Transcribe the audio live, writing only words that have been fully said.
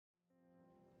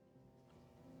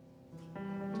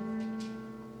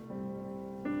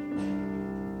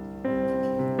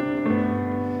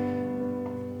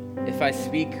I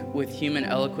speak with human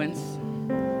eloquence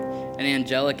and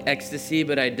angelic ecstasy,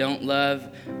 but I don't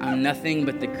love, I'm nothing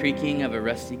but the creaking of a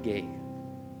rusty gate.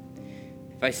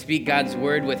 If I speak God's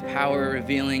word with power,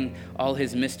 revealing all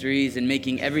his mysteries and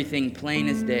making everything plain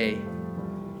as day,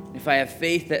 if I have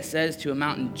faith that says to a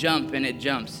mountain, jump, and it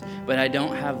jumps, but I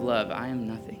don't have love, I am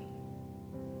nothing.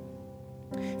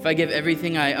 If I give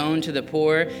everything I own to the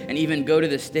poor and even go to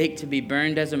the stake to be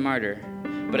burned as a martyr,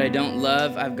 but I don't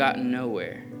love, I've gotten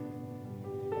nowhere.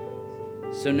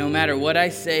 So no matter what I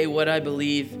say, what I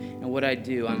believe, and what I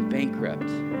do, I'm bankrupt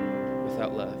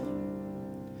without love.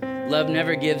 Love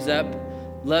never gives up.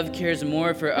 Love cares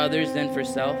more for others than for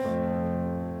self.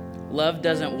 Love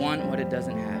doesn't want what it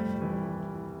doesn't have.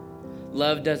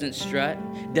 Love doesn't strut,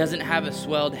 doesn't have a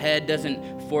swelled head,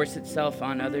 doesn't force itself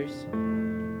on others,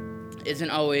 isn't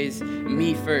always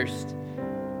me first,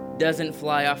 doesn't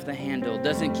fly off the handle,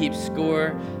 doesn't keep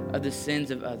score of the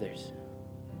sins of others.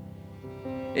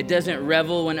 It doesn't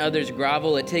revel when others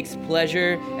grovel. It takes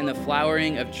pleasure in the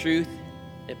flowering of truth.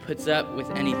 It puts up with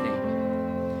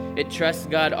anything. It trusts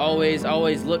God always,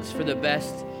 always looks for the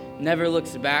best, never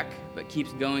looks back, but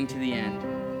keeps going to the end.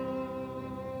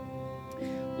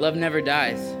 Love never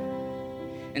dies.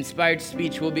 Inspired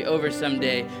speech will be over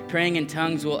someday. Praying in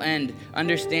tongues will end.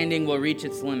 Understanding will reach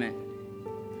its limit.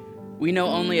 We know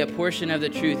only a portion of the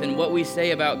truth, and what we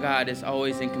say about God is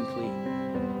always incomplete.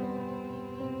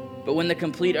 But when the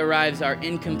complete arrives, our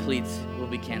incompletes will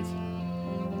be canceled.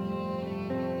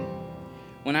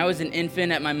 When I was an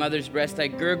infant at my mother's breast, I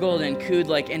gurgled and cooed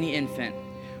like any infant.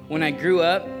 When I grew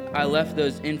up, I left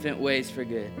those infant ways for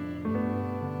good.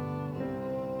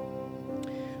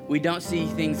 We don't see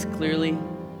things clearly.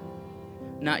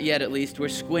 Not yet, at least. We're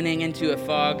squinting into a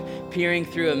fog, peering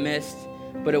through a mist,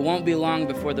 but it won't be long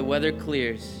before the weather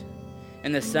clears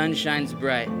and the sun shines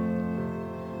bright.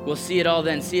 We'll see it all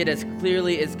then, see it as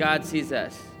clearly as God sees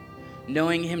us,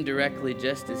 knowing him directly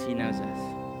just as he knows us.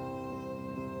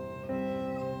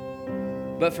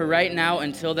 But for right now,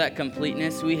 until that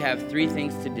completeness, we have 3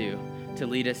 things to do to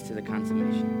lead us to the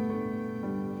consummation.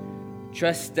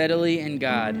 Trust steadily in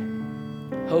God,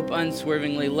 hope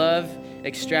unswervingly, love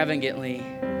extravagantly,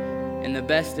 and the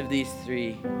best of these 3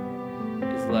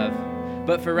 is love.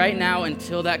 But for right now,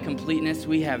 until that completeness,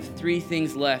 we have 3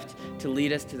 things left to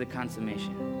lead us to the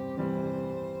consummation.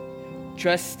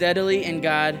 Trust steadily in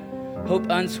God, hope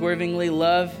unswervingly,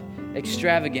 love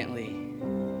extravagantly,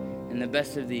 and the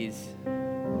best of these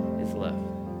is love.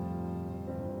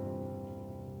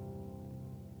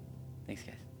 Thanks,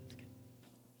 guys.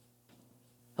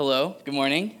 Hello, good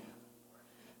morning.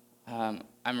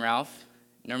 I'm Ralph.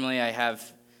 Normally I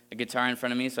have a guitar in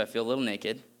front of me, so I feel a little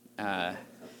naked.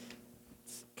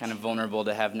 It's kind of vulnerable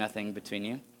to have nothing between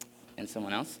you and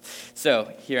someone else.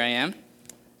 So here I am.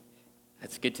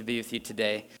 It's good to be with you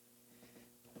today.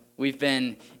 We've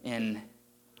been in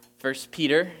 1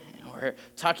 Peter, and we're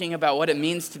talking about what it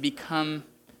means to become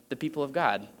the people of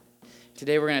God.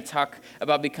 Today we're going to talk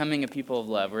about becoming a people of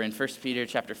love. We're in 1 Peter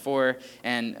chapter 4,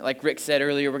 and like Rick said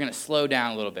earlier, we're going to slow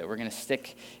down a little bit. We're going to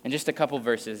stick in just a couple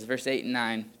verses, verse 8 and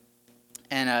 9.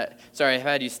 And sorry, I've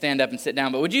had you stand up and sit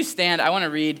down, but would you stand? I want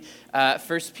to read 1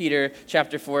 Peter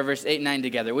chapter 4, verse 8 and 9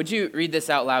 together. Would you read this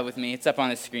out loud with me? It's up on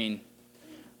the screen.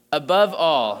 Above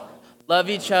all, love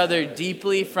each other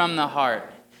deeply from the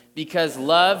heart, because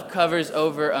love covers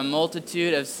over a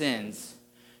multitude of sins.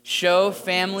 Show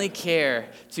family care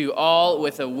to all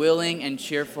with a willing and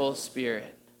cheerful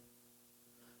spirit.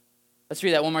 Let's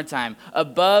read that one more time.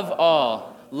 Above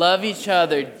all, love each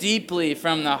other deeply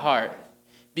from the heart,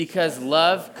 because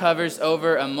love covers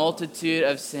over a multitude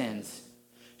of sins.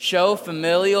 Show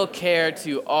familial care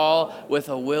to all with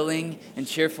a willing and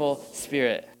cheerful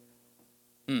spirit.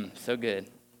 So good.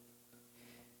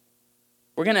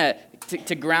 We're going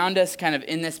to ground us kind of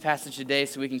in this passage today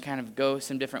so we can kind of go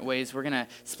some different ways. We're going to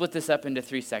split this up into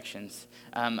 3 sections.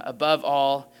 Above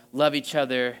all, love each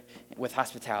other with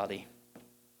hospitality.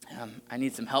 I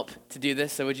need some help to do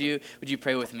this, so would you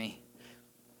pray with me?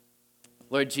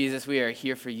 Lord Jesus, we are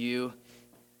here for you.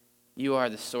 You are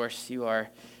the source. You are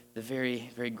the very,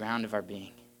 very ground of our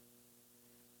being.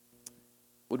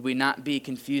 Would we not be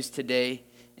confused today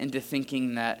into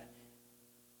thinking that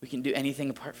we can do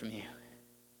anything apart from you,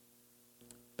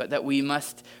 but that we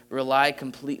must rely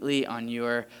completely on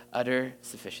your utter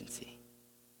sufficiency.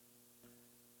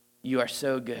 You are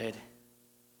so good.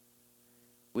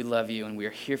 We love you, and we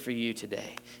are here for you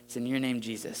today. It's in your name,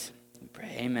 Jesus, we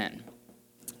pray. Amen.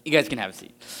 You guys can have a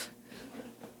seat.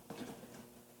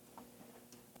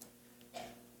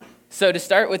 So to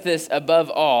start with this, above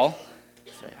all,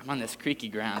 sorry, I'm on this creaky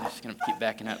ground. I'm just going to keep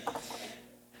backing up.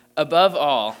 Above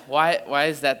all, why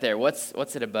is that there? What's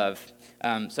it above?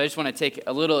 So I just want to take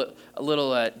a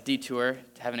little detour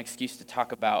to have an excuse to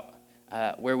talk about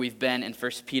where we've been in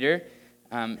 1 Peter,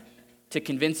 to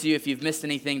convince you, if you've missed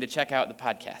anything, to check out the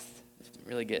podcast. It's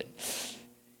really good.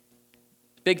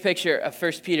 Big picture of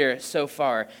 1 Peter so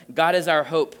far. God is our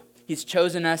hope. He's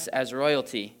chosen us as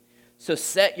royalty. So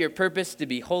set your purpose to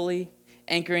be holy,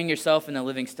 anchoring yourself in the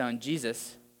living stone,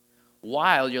 Jesus,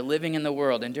 while you're living in the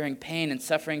world, enduring pain and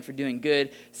suffering for doing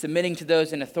good, submitting to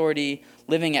those in authority,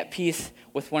 living at peace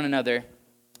with one another,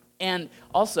 and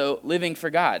also living for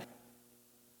God.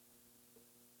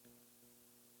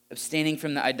 Abstaining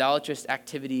from the idolatrous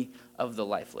activity of the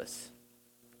lifeless.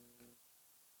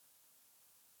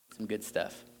 Some good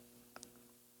stuff.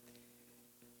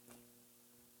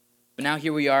 But now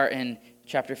here we are in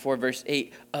chapter 4, verse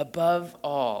 8. Above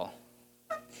all.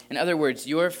 In other words,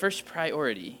 your first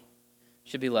priority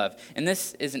should be love. And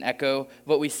this is an echo of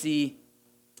what we see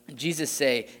Jesus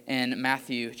say in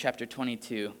Matthew chapter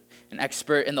 22. An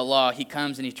expert in the law, he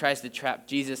comes and he tries to trap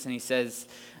Jesus, and he says,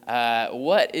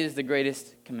 what is the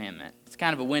greatest commandment? It's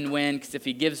kind of a win-win, because if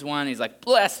he gives one, he's like,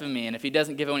 blasphemy. And if he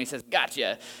doesn't give one, he says,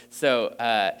 gotcha.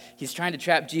 So he's trying to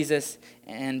trap Jesus,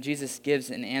 and Jesus gives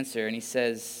an answer, and he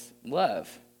says,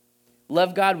 love.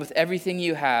 Love God with everything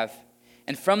you have,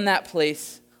 and from that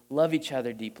place, love each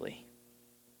other deeply.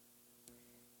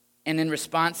 And in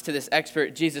response to this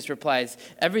expert, Jesus replies,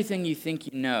 everything you think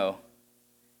you know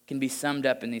can be summed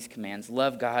up in these commands.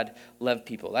 Love God, love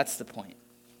people. That's the point.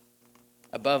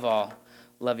 Above all,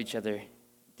 love each other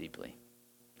deeply.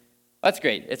 That's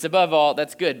great. It's above all.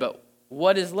 That's good. But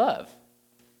what is love?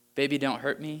 Baby, don't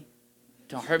hurt me.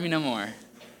 Don't hurt me no more.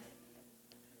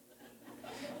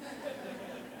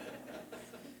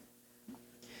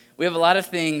 We have a lot of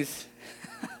things.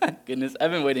 Goodness,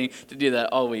 I've been waiting to do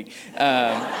that all week.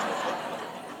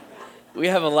 We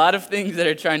have a lot of things that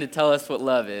are trying to tell us what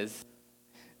love is.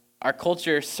 Our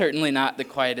culture is certainly not the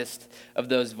quietest of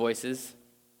those voices.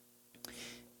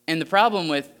 And the problem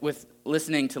with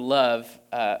listening to love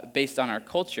based on our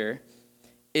culture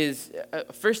is,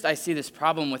 first I see this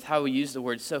problem with how we use the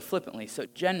word so flippantly, so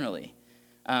generally.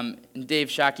 In Dave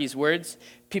Shockey's words,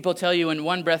 people tell you in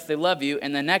one breath they love you,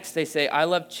 and the next they say, I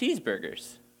love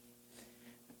cheeseburgers.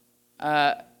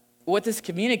 What this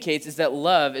communicates is that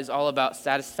love is all about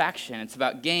satisfaction. It's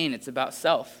about gain. It's about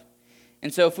self.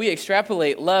 And so if we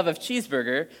extrapolate love of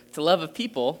cheeseburger to love of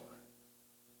people,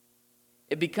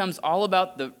 it becomes all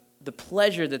about the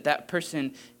pleasure that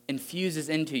person infuses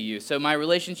into you. So my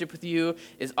relationship with you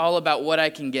is all about what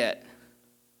I can get.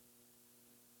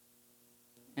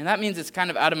 And that means it's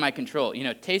kind of out of my control. You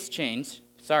know, taste change.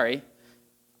 Sorry.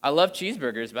 I love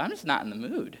cheeseburgers, but I'm just not in the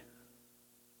mood.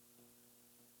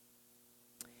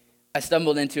 I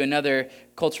stumbled into another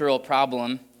cultural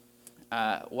problem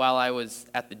while I was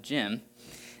at the gym.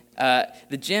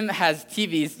 The gym has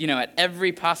TVs, at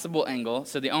every possible angle,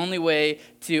 so the only way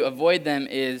to avoid them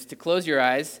is to close your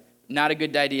eyes, not a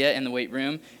good idea in the weight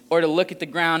room, or to look at the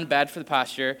ground, bad for the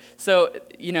posture. So,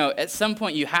 at some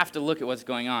point you have to look at what's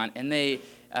going on, and they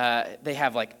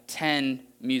have like 10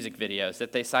 music videos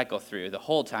that they cycle through the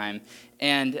whole time,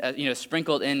 and,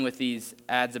 sprinkled in with these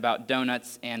ads about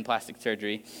donuts and plastic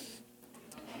surgery.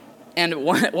 And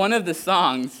one of the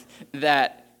songs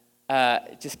that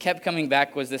just kept coming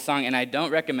back was this song, and I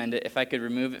don't recommend it. If I could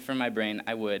remove it from my brain,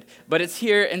 I would. But it's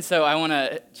here, and so I want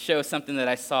to show something that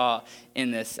I saw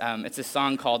in this. It's a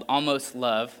song called Almost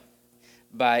Love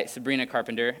by Sabrina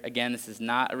Carpenter. Again, this is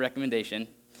not a recommendation.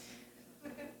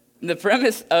 The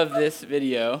premise of this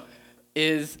video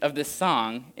of this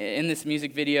song. In this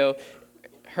music video,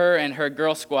 her and her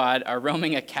girl squad are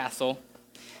roaming a castle.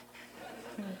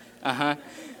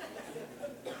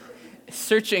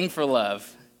 Searching for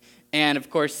love. And of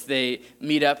course, they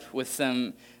meet up with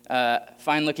some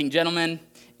fine-looking gentlemen,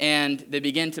 and they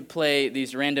begin to play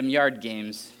these random yard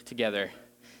games together,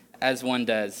 as one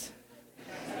does.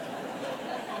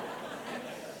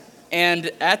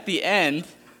 And at the end,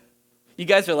 you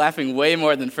guys are laughing way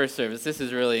more than first service. This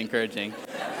is really encouraging.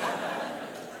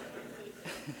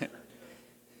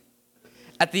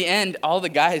 At the end, all the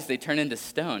guys, they turn into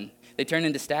stone. They turn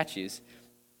into statues.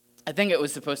 I think it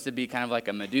was supposed to be kind of like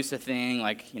a Medusa thing,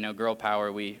 like, girl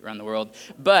power, we run the world.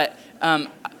 But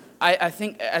I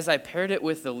think as I paired it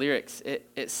with the lyrics,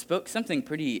 it spoke something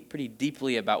pretty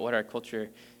deeply about what our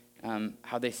culture,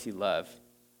 how they see love.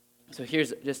 So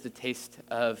here's just a taste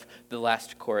of the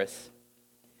last chorus.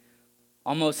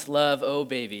 Almost love, oh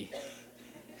baby.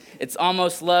 It's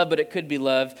almost love, but it could be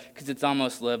love, because it's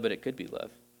almost love, but it could be love.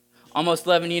 Almost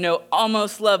love, and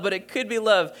almost love, but it could be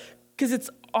love, because it's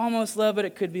almost love, but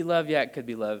it could be love. Yeah, it could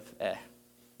be love.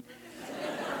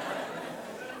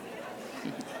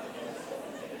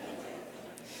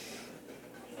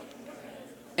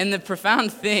 And the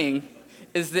profound thing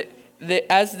is that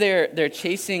as they're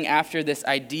chasing after this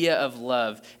idea of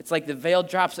love, it's like the veil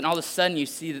drops, and all of a sudden you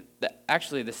see that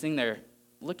actually this thing they're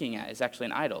looking at is actually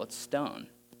an idol. It's stone.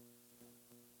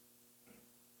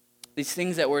 These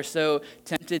things that we're so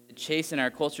tempted to chase in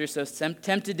our culture, so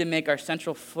tempted to make our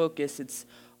central focus, it's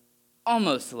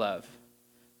almost love.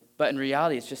 But in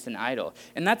reality, it's just an idol.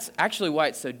 And that's actually why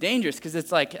it's so dangerous, because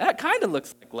it's like, that kind of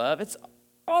looks like love. It's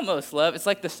almost love. It's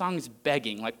like the song's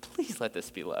begging, like, please let this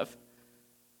be love.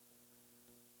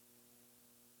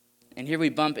 And here we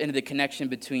bump into the connection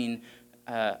between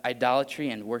idolatry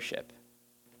and worship.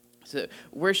 So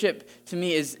worship, to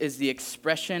me, is the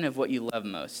expression of what you love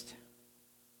most.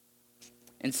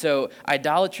 And so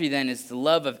idolatry, then, is the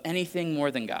love of anything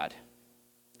more than God.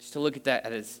 Just to look at that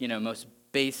at its most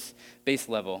base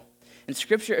level. And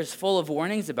Scripture is full of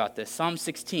warnings about this. Psalm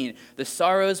 16, the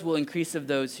sorrows will increase of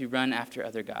those who run after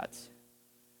other gods.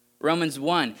 Romans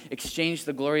 1, exchange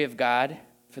the glory of God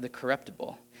for the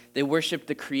corruptible. They worship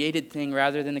the created thing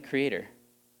rather than the Creator.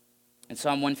 And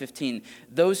Psalm 115,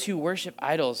 those who worship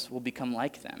idols will become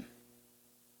like them.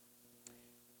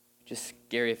 Just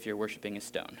scary if you're worshiping a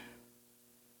stone.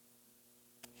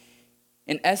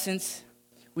 In essence,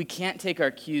 we can't take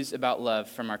our cues about love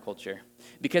from our culture.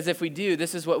 Because if we do,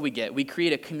 this is what we get. We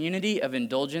create a community of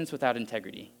indulgence without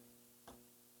integrity.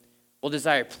 We'll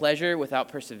desire pleasure without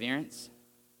perseverance.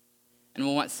 And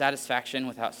we'll want satisfaction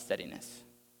without steadiness.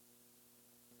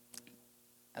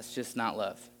 That's just not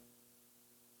love.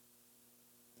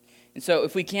 And so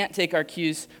if we can't take our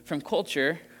cues from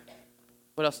culture,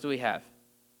 what else do we have?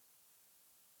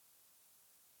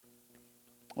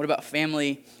 What about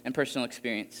family and personal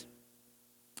experience?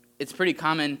 It's pretty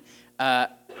common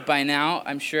by now,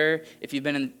 I'm sure, if you've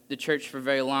been in the church for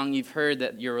very long, you've heard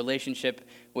that your relationship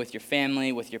with your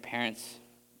family, with your parents,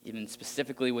 even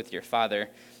specifically with your father,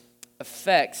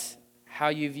 affects how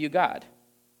you view God.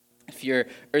 If your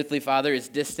earthly father is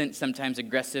distant, sometimes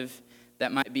aggressive,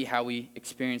 that might be how we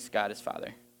experience God as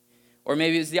Father. Or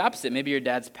maybe it's the opposite. Maybe your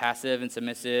dad's passive and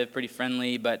submissive, pretty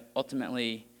friendly, but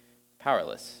ultimately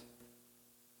powerless.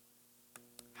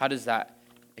 How does that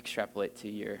extrapolate to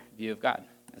your view of God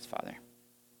as Father?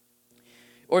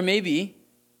 Or maybe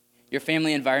your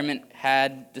family environment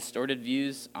had distorted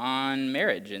views on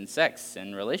marriage and sex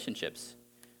and relationships.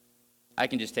 I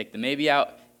can just take the maybe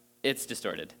out. It's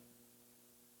distorted.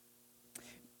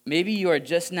 Maybe you are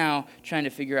just now trying to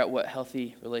figure out what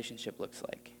healthy relationship looks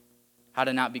like. How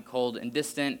to not be cold and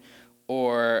distant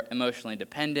or emotionally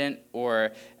dependent,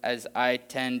 or as I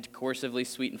tend, coercively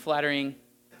sweet and flattering.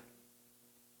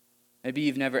 Maybe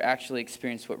you've never actually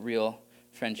experienced what real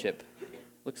friendship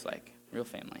looks like, real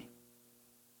family.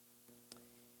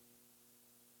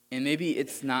 And maybe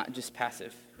it's not just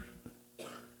passive.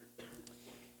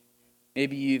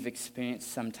 Maybe you've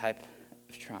experienced some type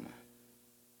of trauma.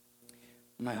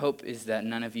 My hope is that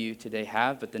none of you today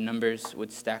have, but the numbers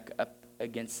would stack up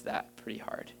against that pretty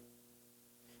hard.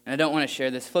 And I don't want to share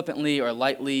this flippantly or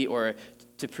lightly or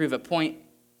to prove a point.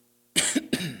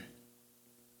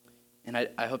 And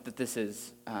I hope that this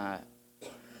is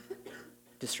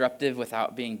disruptive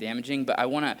without being damaging, but I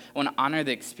want to honor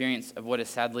the experience of what is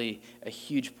sadly a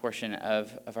huge portion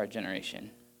of our generation.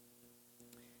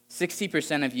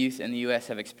 60% of youth in the U.S.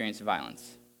 have experienced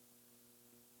violence.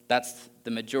 That's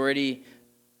the majority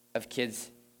of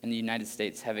kids in the United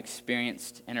States have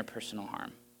experienced interpersonal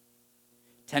harm.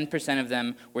 10% of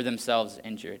them were themselves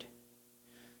injured.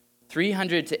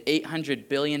 $300 to $800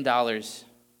 billion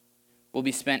will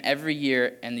be spent every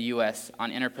year in the U.S.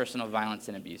 on interpersonal violence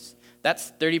and abuse.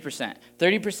 That's 30%.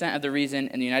 30% of the reason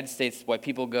in the United States why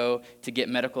people go to get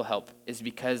medical help is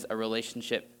because a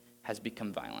relationship has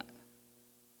become violent.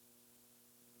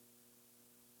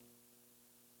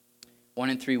 1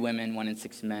 in 3 women, 1 in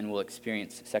 6 men will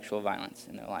experience sexual violence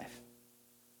in their life.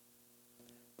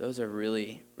 Those are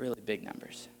really, really big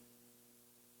numbers.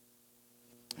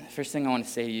 The first thing I want to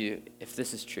say to you, if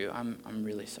this is true, I'm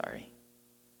really sorry.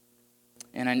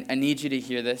 And I need you to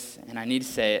hear this, and I need to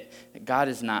say it, that God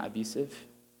is not abusive.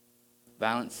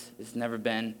 Violence has never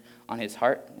been on his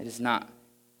heart. It is not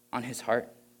on his heart.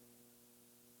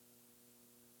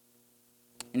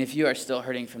 And if you are still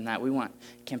hurting from that, we want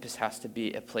Campus House to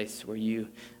be a place where you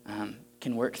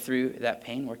can work through that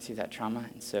pain, work through that trauma.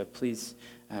 And so please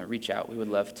reach out. We would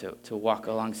love to walk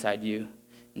alongside you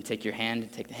and take your hand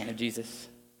and take the hand of Jesus,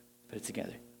 put it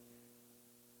together.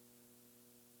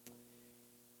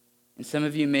 And some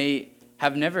of you may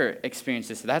have never experienced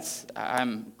this.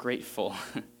 I'm grateful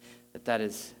that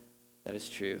is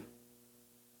true.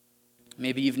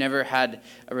 Maybe you've never had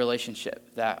a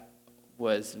relationship that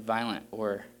was violent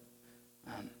or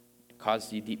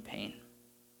caused you deep pain.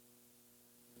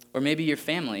 Or maybe your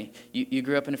family. You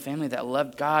grew up in a family that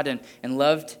loved God and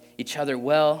loved each other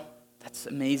well. That's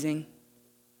amazing.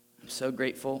 I'm so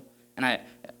grateful. And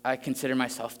I consider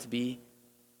myself to be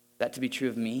true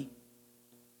of me.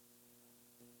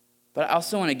 But I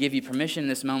also want to give you permission in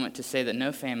this moment to say that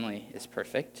no family is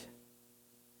perfect.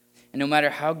 And no matter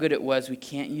how good it was, we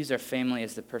can't use our family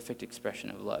as the perfect expression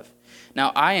of love.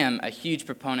 Now, I am a huge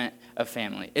proponent of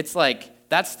family. It's like,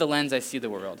 that's the lens I see the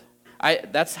world.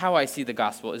 That's how I see the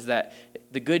gospel, is that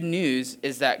the good news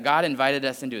is that God invited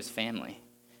us into his family.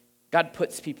 God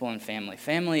puts people in family.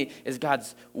 Family is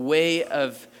God's way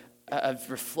of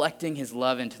reflecting his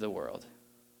love into the world.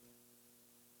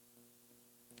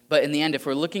 But in the end, if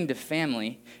we're looking to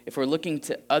family, if we're looking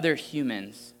to other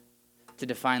humans to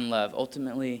define love,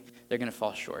 ultimately they're going to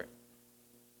fall short.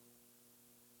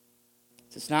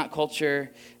 So it's not culture,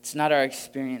 it's not our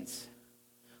experience.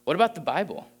 What about the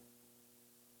Bible?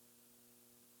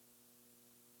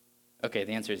 Okay,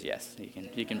 the answer is yes.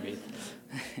 You can breathe.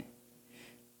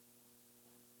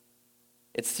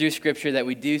 It's through Scripture that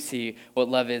we do see what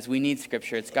love is. We need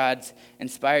Scripture. It's God's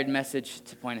inspired message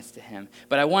to point us to him.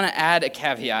 But I want to add a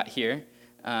caveat here.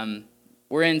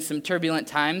 We're in some turbulent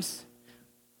times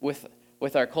with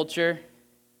our culture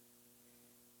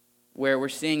where we're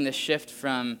seeing this shift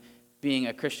from being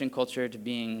a Christian culture to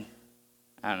being,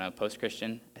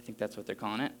 post-Christian. I think that's what they're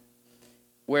calling it.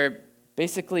 Where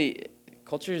basically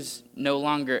culture's no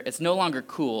longer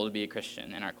cool to be a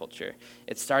Christian in our culture.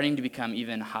 It's starting to become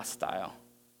even hostile.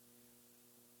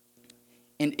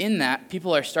 And in that,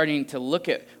 people are starting to look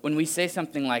at, when we say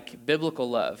something like biblical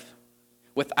love,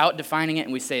 without defining it,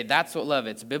 and we say that's what love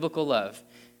is, it's biblical love,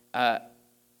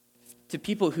 to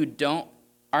people who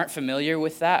aren't familiar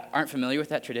with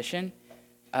that tradition,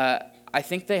 I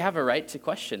think they have a right to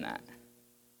question that.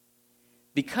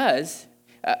 Because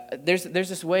there's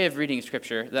this way of reading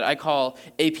Scripture that I call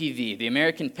APV, the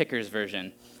American Pickers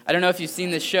version. I don't know if you've seen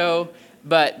this show,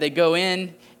 but they go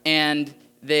in and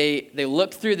they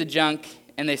look through the junk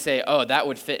and they say, oh, that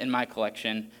would fit in my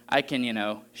collection. I can,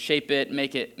 shape it,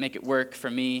 make it work for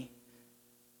me.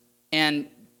 And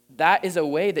that is a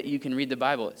way that you can read the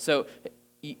Bible. So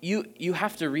you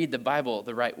have to read the Bible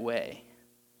the right way.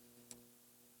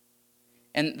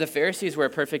 And the Pharisees were a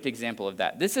perfect example of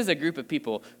that. This is a group of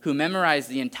people who memorized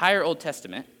the entire Old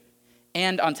Testament,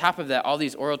 and on top of that, all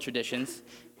these oral traditions.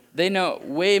 They know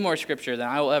way more Scripture than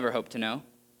I will ever hope to know.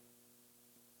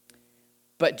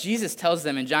 But Jesus tells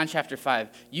them in John chapter 5,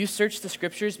 you search the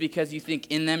Scriptures because you think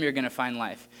in them you're going to find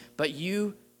life. But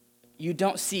you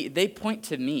don't see, they point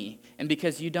to me, and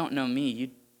because you don't know me,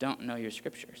 you don't know your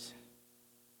Scriptures.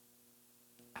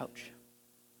 Ouch.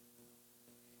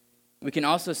 We can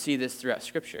also see this throughout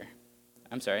history.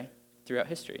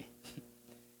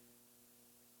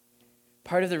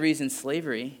 Part of the reason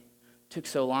slavery took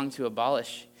so long to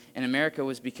abolish in America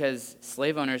was because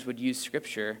slave owners would use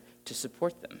Scripture to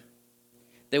support them.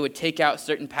 They would take out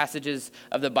certain passages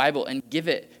of the Bible and give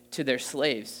it to their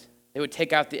slaves. They would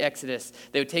take out the Exodus.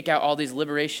 They would take out all these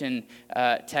liberation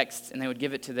texts, and they would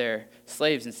give it to their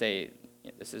slaves and say,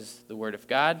 this is the Word of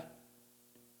God.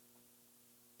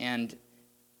 And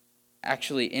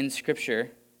actually, in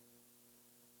Scripture,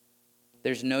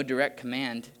 there's no direct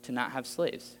command to not have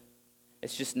slaves.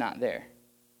 It's just not there.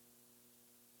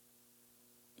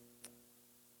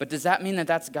 But does that mean that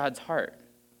that's God's heart?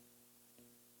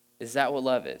 Is that what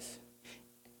love is?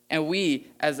 And we,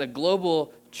 as a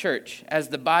global church, as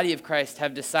the body of Christ,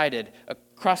 have decided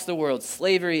across the world,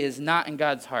 slavery is not in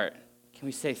God's heart. Can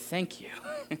we say thank you?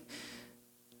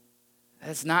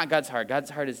 That's not God's heart.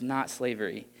 God's heart is not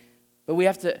slavery. But we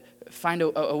have to find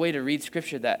a way to read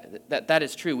Scripture that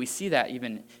is true. We see that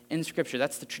even in Scripture.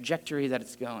 That's the trajectory that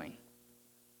it's going.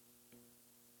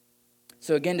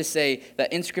 So again, to say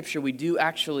that in Scripture we do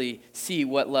actually see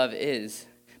what love is,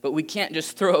 but we can't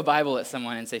just throw a Bible at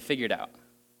someone and say, figure it out.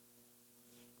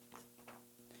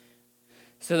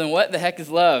 So then what the heck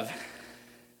is love?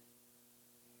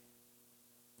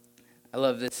 I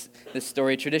love this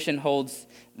story. Tradition holds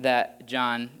that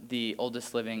John, the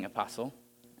oldest living apostle,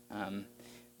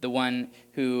 the one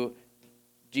who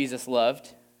Jesus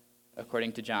loved,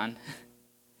 according to John,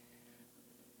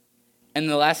 in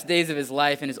the last days of his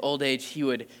life, in his old age, he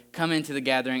would come into the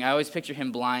gathering. I always picture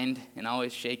him blind and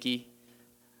always shaky.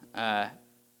 Like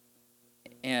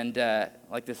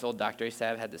this old doctor he used to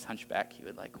have, had this hunchback. He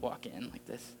would walk in like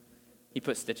this. He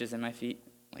put stitches in my feet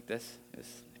like this.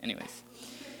 Anyways.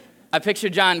 I picture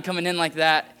John coming in like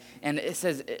that, and it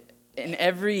says in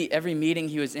every meeting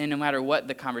he was in, no matter what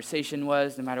the conversation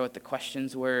was, no matter what the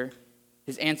questions were,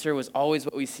 his answer was always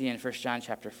what we see in 1 John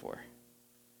chapter 4.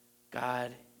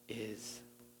 God is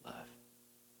love.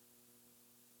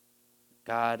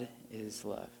 God is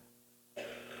love.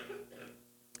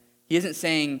 He isn't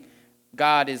saying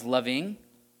God is loving,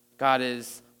 God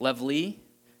is lovely,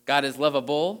 God is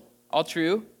lovable, all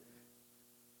true.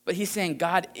 But he's saying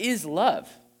God is love.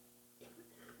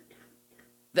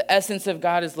 The essence of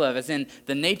God is love, as in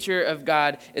the nature of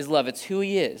God is love. It's who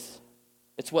he is.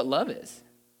 It's what love is.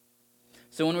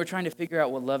 So when we're trying to figure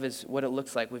out what love is, what it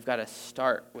looks like, we've got to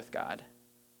start with God.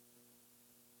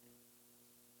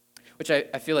 Which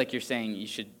I feel like you're saying you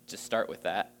should just start with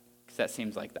that, because that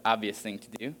seems like the obvious thing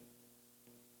to do.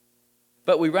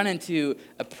 But we run into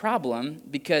a problem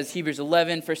because Hebrews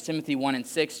 11, 1 Timothy 1 and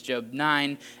 6, Job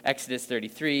 9, Exodus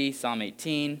 33, Psalm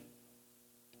 18,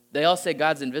 they all say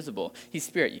God's invisible. He's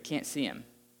spirit. You can't see him.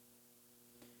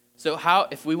 So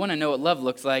if we want to know what love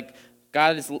looks like,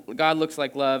 God looks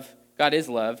like love, God is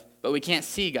love, but we can't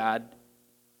see God,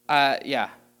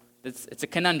 it's a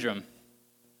conundrum.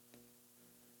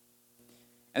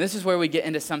 And this is where we get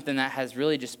into something that has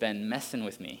really just been messing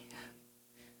with me.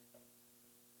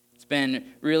 It's been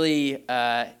really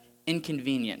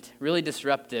inconvenient, really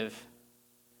disruptive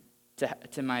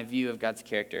to my view of God's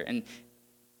character. And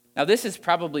now this is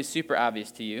probably super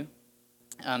obvious to you,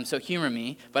 so humor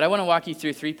me, but I want to walk you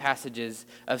through 3 passages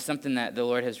of something that the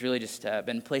Lord has really just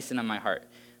been placing on my heart.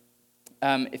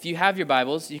 If you have your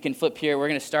Bibles, you can flip here. We're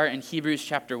going to start in Hebrews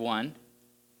chapter 1.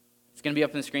 It's going to be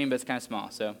up on the screen, but it's kind of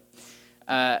small. So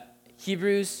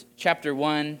Hebrews chapter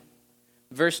 1,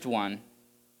 verse 1.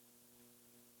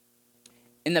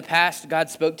 In the past, God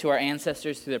spoke to our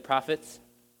ancestors through the prophets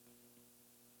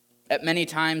at many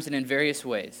times and in various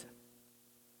ways.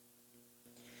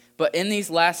 But in these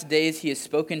last days, he has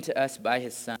spoken to us by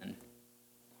his Son,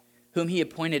 whom he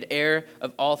appointed heir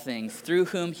of all things, through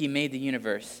whom he made the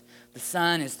universe. The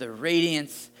Son is the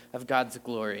radiance of God's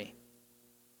glory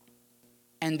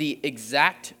and the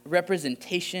exact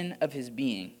representation of his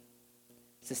being,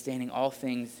 sustaining all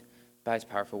things by his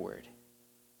powerful word.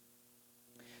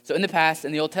 So in the past,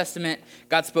 in the Old Testament,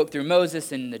 God spoke through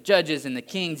Moses and the judges and the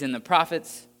kings and the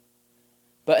prophets.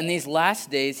 But in these last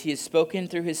days, he has spoken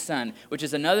through his Son, which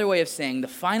is another way of saying the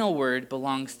final word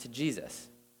belongs to Jesus.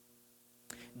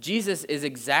 Jesus is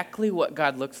exactly what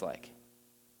God looks like.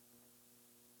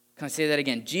 Can I say that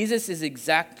again? Jesus is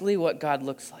exactly what God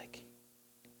looks like.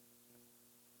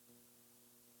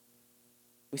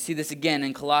 We see this again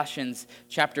in Colossians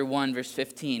chapter 1, verse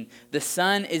 15. The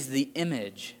Son is the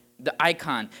image, the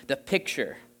icon, the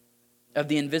picture of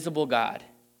the invisible God.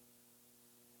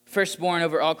 Firstborn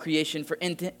over all creation, for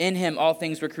in him all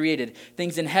things were created,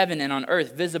 things in heaven and on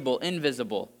earth, visible,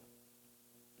 invisible.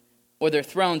 Whether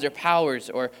thrones or powers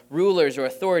or rulers or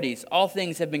authorities, all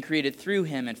things have been created through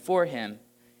him and for him.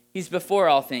 He's before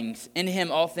all things. In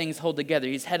him all things hold together.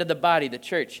 He's head of the body, the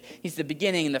church. He's the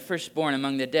beginning and the firstborn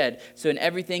among the dead, so in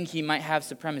everything he might have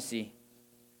supremacy.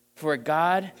 For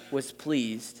God was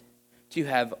pleased to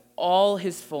have all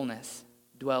his fullness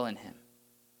dwell in him.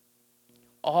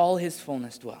 All his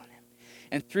fullness dwell in him.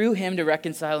 And through him to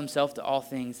reconcile himself to all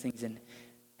things, things in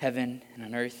heaven and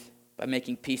on earth, by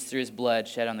making peace through his blood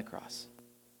shed on the cross.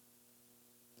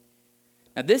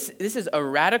 Now this is a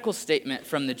radical statement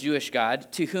from the Jewish God,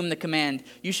 to whom the command,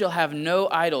 you shall have no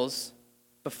idols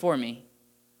before me,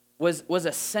 was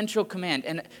a central command.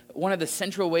 And one of the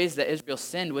central ways that Israel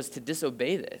sinned was to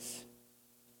disobey this.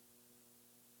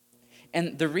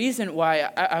 And the reason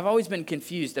why, I've always been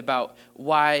confused about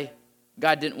why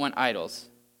God didn't want idols.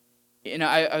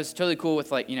 I was totally cool with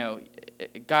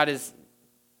God is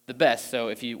the best, so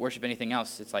if you worship anything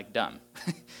else, it's dumb.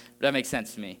 That makes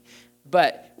sense to me.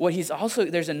 But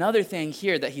there's another thing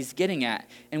here that he's getting at,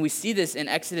 and we see this in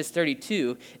Exodus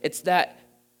 32. It's that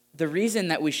the reason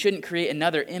that we shouldn't create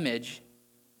another image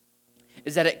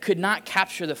is that it could not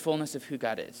capture the fullness of who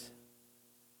God is.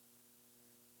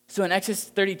 So in Exodus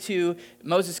 32,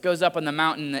 Moses goes up on the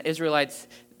mountain, the Israelites,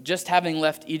 just having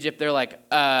left Egypt, they're like,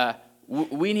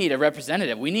 we need a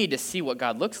representative. We need to see what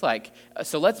God looks like.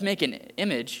 So let's make an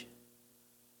image.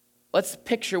 Let's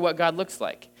picture what God looks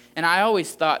like. And I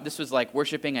always thought this was like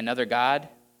worshiping another god,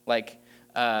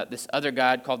 this other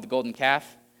god called the golden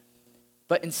calf.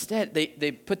 But instead,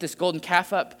 they put this golden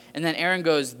calf up, and then Aaron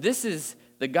goes, this is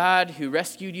the God who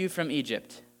rescued you from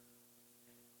Egypt.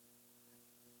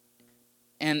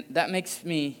 And that makes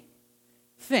me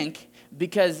think,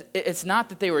 because it's not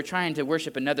that they were trying to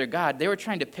worship another god, they were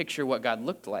trying to picture what God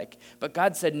looked like. But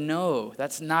God said, no,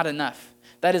 that's not enough.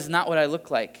 That is not what I look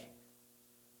like.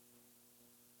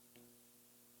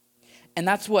 And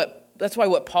that's why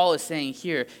what Paul is saying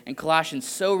here in Colossians,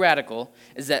 so radical,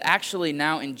 is that actually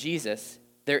now in Jesus,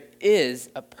 there is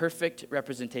a perfect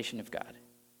representation of God.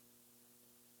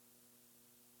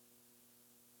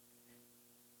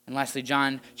 And lastly,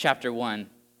 John chapter 1.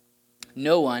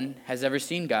 No one has ever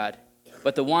seen God,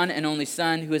 but the one and only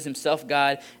Son, who is himself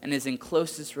God and is in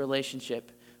closest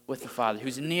relationship with the Father,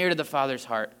 who's near to the Father's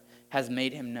heart, has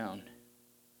made him known.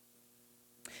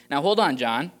 Now hold on,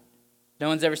 John. No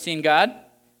one's ever seen God?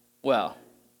 Well,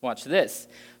 watch this.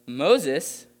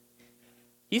 Moses,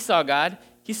 he saw God.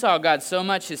 He saw God so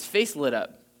much his face lit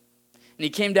up. And he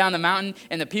came down the mountain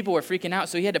and the people were freaking out,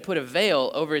 so he had to put a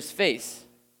veil over his face.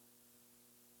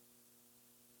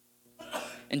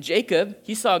 And Jacob,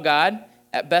 he saw God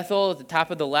at Bethel at the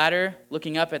top of the ladder,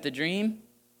 looking up at the dream.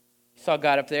 He saw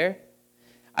God up there.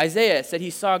 Isaiah said he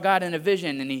saw God in a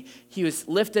vision, and he was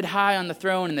lifted high on the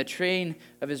throne, and the train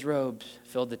of his robes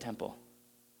filled the temple.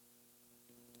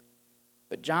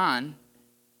 But John,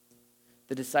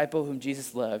 the disciple whom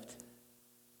Jesus loved,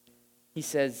 he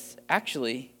says,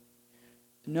 actually,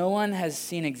 no one has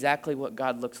seen exactly what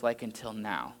God looks like until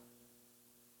now.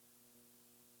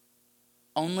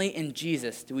 Only in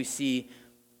Jesus do we see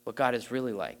what God is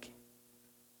really like.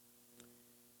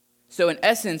 So in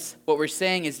essence, what we're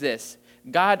saying is this.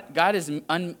 God is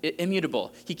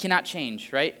immutable. He cannot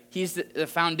change, right? He's the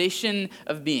foundation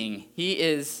of being. He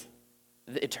is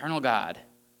the eternal God.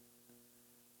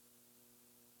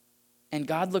 And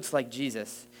God looks like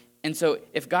Jesus. And so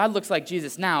if God looks like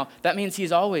Jesus now, that means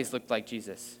he's always looked like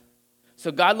Jesus. So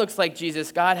God looks like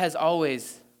Jesus. God has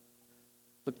always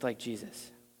looked like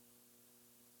Jesus.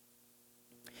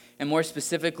 And more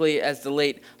specifically, as the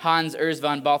late Hans Urs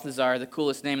von Balthasar, the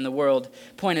coolest name in the world,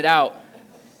 pointed out,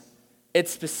 it's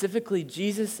specifically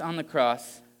Jesus on the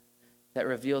cross that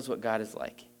reveals what God is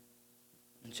like.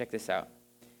 And check this out.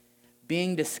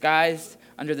 Being disguised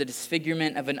under the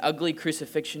disfigurement of an ugly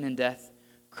crucifixion and death,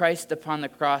 Christ upon the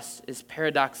cross is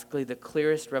paradoxically the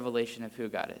clearest revelation of who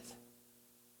God is.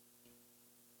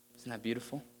 Isn't that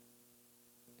beautiful?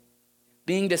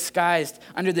 Being disguised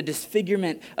under the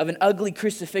disfigurement of an ugly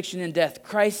crucifixion and death,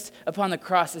 Christ upon the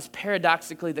cross is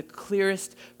paradoxically the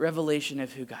clearest revelation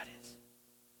of who God is.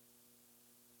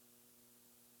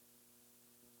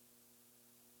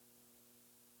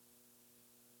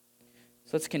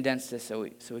 So let's condense this so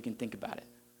we can think about it.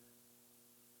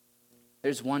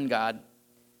 There's one God.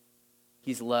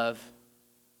 He's love.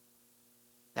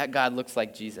 That God looks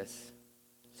like Jesus.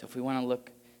 So if we want to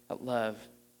look at love,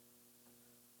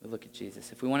 we look at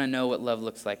Jesus. If we want to know what love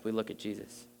looks like, we look at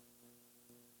Jesus.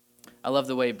 I love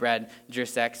the way Brad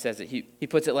Jersak says it. He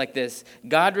puts it like this.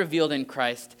 God revealed in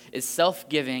Christ is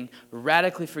self-giving,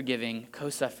 radically forgiving,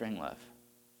 co-suffering love.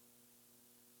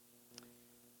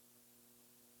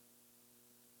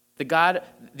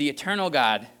 The eternal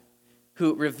God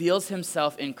who reveals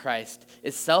himself in Christ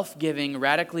is self-giving,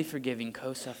 radically forgiving,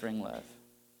 co-suffering love.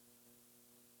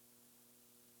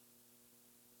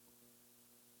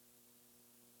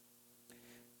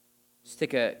 Just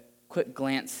take a quick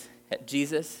glance at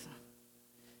Jesus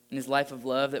and his life of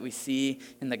love that we see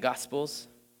in the Gospels.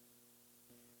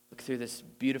 Look through this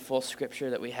beautiful scripture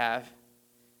that we have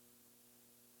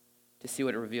to see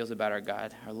what it reveals about our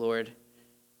God, our Lord,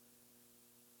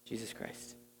 Jesus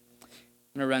Christ.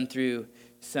 I'm going to run through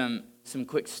some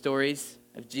quick stories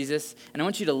of Jesus, and I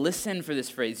want you to listen for this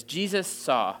phrase. Jesus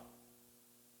saw.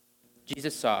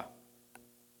 Jesus saw.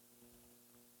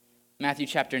 Matthew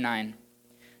chapter 9.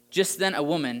 Just then a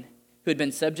woman who had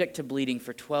been subject to bleeding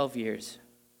for 12 years.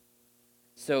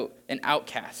 So an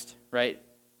outcast, right?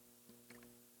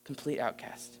 Complete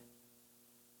outcast.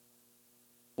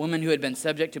 Woman who had been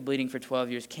subject to bleeding for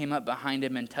 12 years came up behind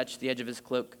him and touched the edge of his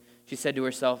cloak. She said to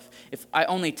herself, "If I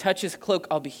only touch his cloak,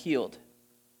 I'll be healed."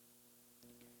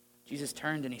 Jesus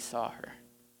turned and he saw her.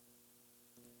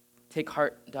 "Take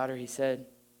heart, daughter," he said.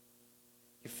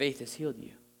 "Your faith has healed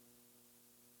you."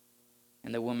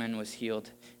 And the woman was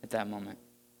healed at that moment.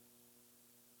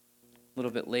 A little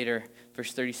bit later,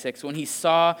 verse 36, when he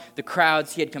saw the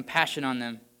crowds, he had compassion on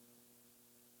them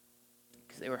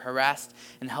because they were harassed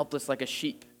and helpless like a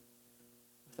sheep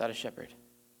without a shepherd.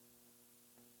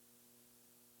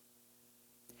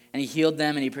 And he healed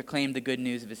them and he proclaimed the good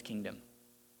news of his kingdom.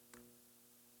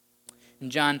 In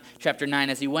John chapter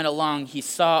 9, as he went along, he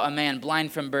saw a man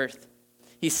blind from birth.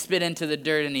 He spit into the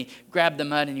dirt and he grabbed the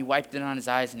mud and he wiped it on his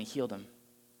eyes and he healed him.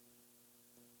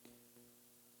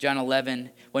 John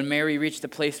 11, when Mary reached the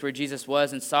place where Jesus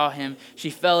was and saw him, she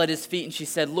fell at his feet and she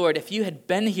said, "Lord, if you had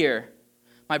been here,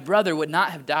 my brother would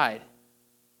not have died."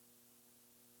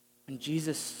 When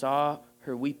Jesus saw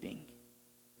her weeping,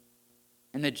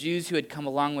 and the Jews who had come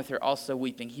along with her also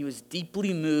weeping, he was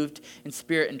deeply moved in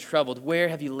spirit and troubled. "Where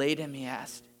have you laid him?" he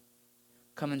asked.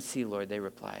 "Come and see, Lord," they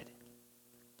replied.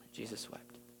 Jesus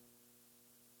wept.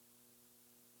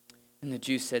 And the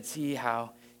Jews said, "See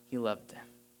how he loved them."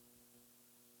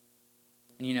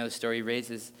 And you know the story, he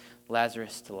raises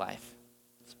Lazarus to life.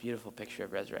 It's a beautiful picture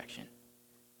of resurrection,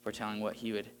 foretelling what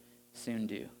he would soon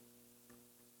do.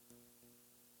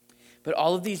 But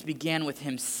all of these began with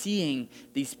him seeing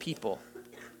these people.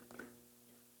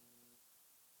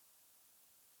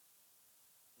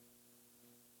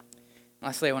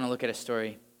 Lastly, I want to look at a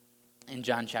story in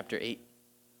John chapter 8.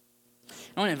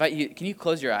 I want to invite you, can you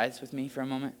close your eyes with me for a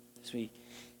moment? I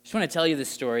just want to tell you this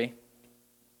story.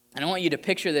 And I want you to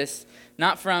picture this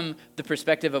not from the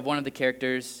perspective of one of the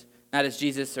characters, not as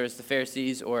Jesus or as the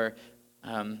Pharisees or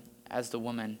as the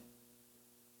woman,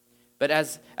 but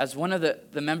as one of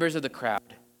the members of the crowd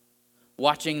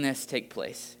watching this take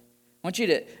place. I want you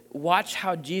to watch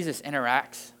how Jesus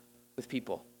interacts with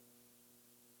people.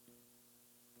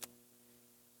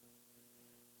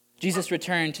 Jesus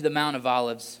returned to the Mount of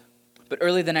Olives, but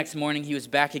early the next morning he was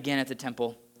back again at the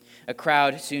temple. A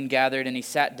crowd soon gathered, and he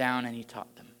sat down and he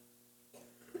taught them.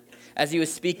 As he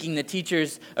was speaking, the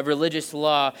teachers of religious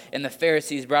law and the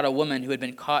Pharisees brought a woman who had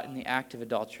been caught in the act of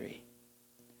adultery.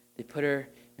 They put her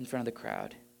in front of the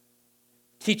crowd.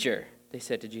 "Teacher," they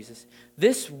said to Jesus,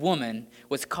 "this woman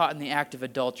was caught in the act of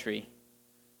adultery.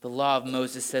 The law of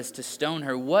Moses says to stone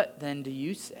her. What then do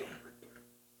you say?"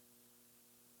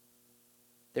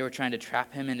 They were trying to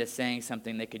trap him into saying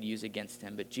something they could use against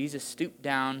him. But Jesus stooped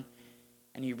down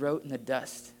and he wrote in the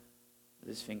dust with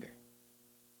his finger.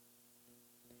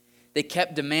 They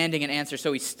kept demanding an answer,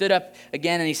 so he stood up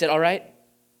again and he said, "All right,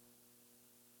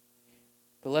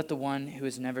 but let the one who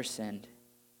has never sinned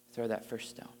throw that first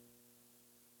stone."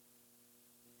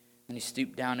 And he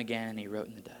stooped down again and he wrote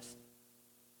in the dust.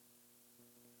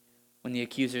 When the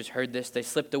accusers heard this, they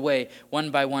slipped away one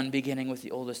by one, beginning with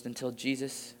the oldest, until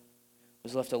Jesus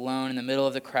was left alone in the middle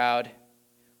of the crowd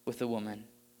with the woman.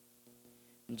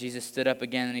 And Jesus stood up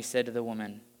again and he said to the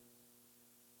woman,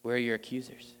 "Where are your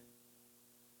accusers?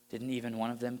 Didn't even one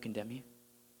of them condemn you?"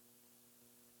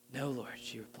 "No, Lord,"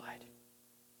 she replied.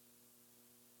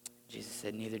 Jesus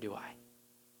said, "Neither do I.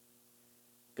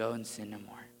 Go and sin no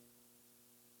more."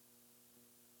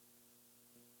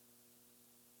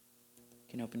 You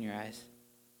can open your eyes.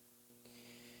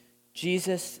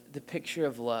 Jesus, the picture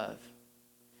of love,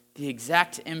 the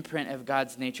exact imprint of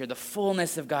God's nature, the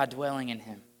fullness of God dwelling in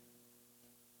him.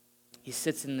 He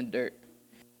sits in the dirt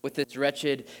with this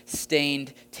wretched,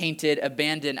 stained, tainted,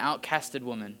 abandoned, outcasted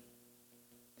woman.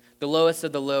 The lowest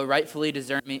of the low, rightfully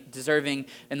deserving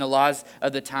in the laws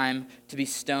of the time to be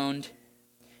stoned.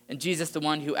 And Jesus, the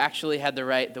one who actually had the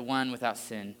right, the one without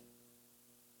sin,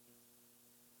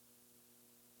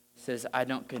 says, "I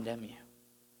don't condemn you."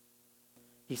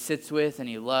 He sits with and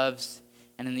he loves,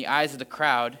 and in the eyes of the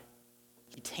crowd,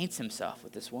 he taints himself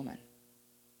with this woman,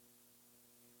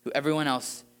 who everyone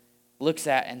else looks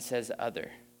at and says,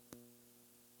 "Other.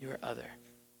 You are other."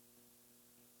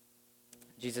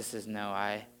 Jesus says, "No,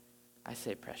 I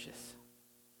say precious.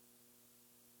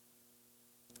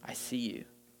 I see you."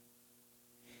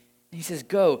 And he says,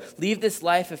 "Go, leave this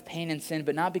life of pain and sin,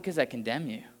 but not because I condemn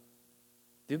you.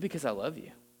 Do it because I love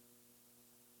you."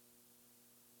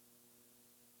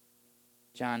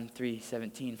 John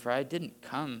 3:17, "For I didn't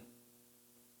come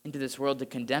into this world to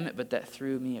condemn it, but that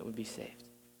through me it would be saved."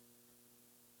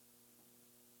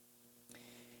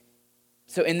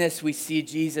 So in this, we see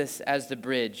Jesus as the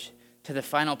bridge to the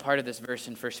final part of this verse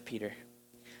in 1 Peter.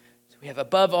 So we have,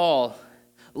 above all,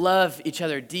 love each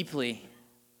other deeply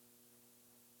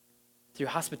through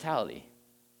hospitality.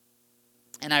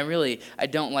 And I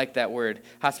don't like that word,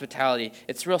 hospitality.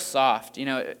 It's real soft. You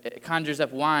know, it conjures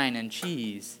up wine and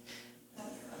cheese.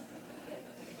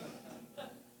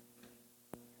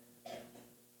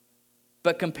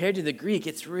 But compared to the Greek,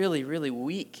 it's really, really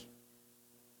weak.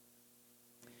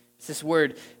 It's this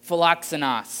word,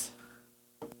 philoxenos,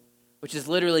 which is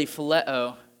literally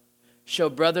phileo, show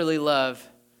brotherly love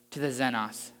to the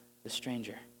xenos, the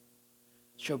stranger.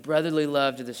 Show brotherly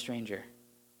love to the stranger.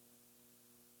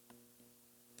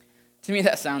 To me,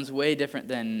 that sounds way different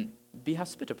than be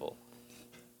hospitable.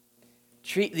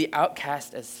 Treat the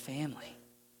outcast as family.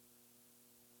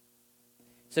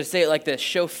 So to say it like this,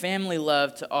 show family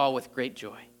love to all with great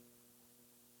joy.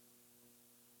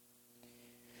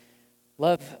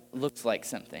 Love looks like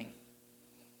something.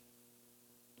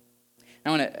 I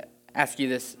want to ask you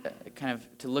this, kind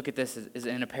of to look at this as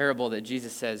in a parable that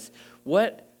Jesus says.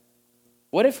 What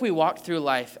if we walked through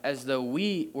life as though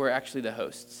we were actually the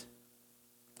hosts?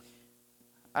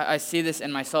 I see this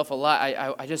in myself a lot.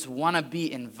 I just want to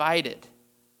be invited.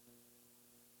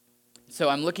 So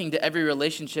I'm looking to every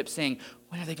relationship saying,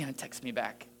 when are they going to text me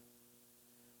back?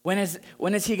 When is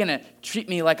he going to treat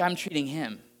me like I'm treating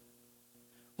him?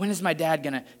 When is my dad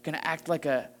going to act like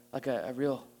a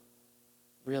real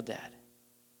dad?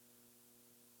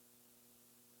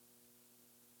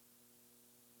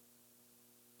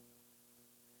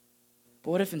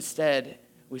 But what if instead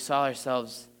we saw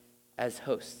ourselves as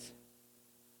hosts?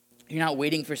 You're not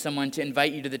waiting for someone to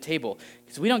invite you to the table,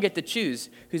 because we don't get to choose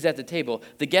who's at the table.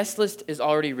 The guest list is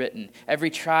already written. Every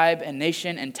tribe and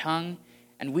nation and tongue,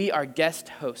 and we are guest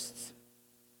hosts,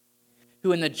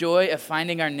 who in the joy of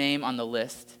finding our name on the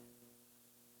list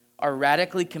are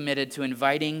radically committed to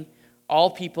inviting all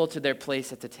people to their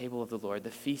place at the table of the Lord, the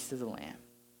feast of the Lamb.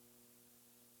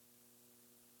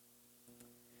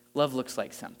 Love looks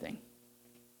like something.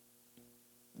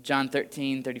 John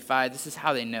 13:35, this is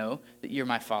how they know that you're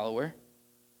my follower.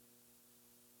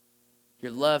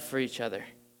 Your love for each other.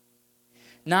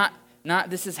 Not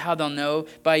this is how they'll know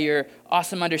by your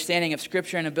awesome understanding of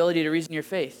Scripture and ability to reason your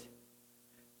faith.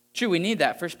 True, we need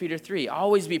that. 1 Peter 3,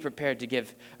 always be prepared to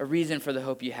give a reason for the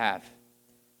hope you have.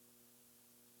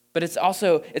 But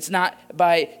it's not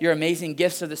by your amazing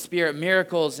gifts of the Spirit,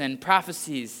 miracles and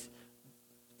prophecies.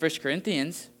 1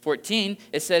 Corinthians 14,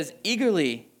 it says,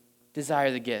 eagerly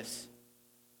desire the gifts.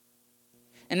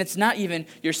 And it's not even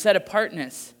your set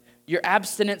apartness, your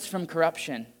abstinence from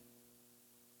corruption.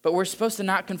 But we're supposed to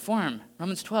not conform.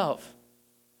 Romans 12.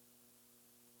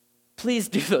 Please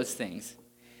do those things.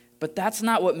 But that's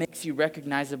not what makes you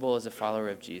recognizable as a follower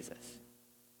of Jesus.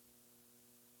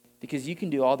 Because you can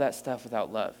do all that stuff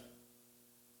without love.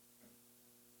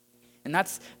 And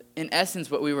that's, in essence,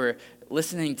 what we were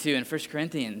listening to in 1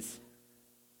 Corinthians.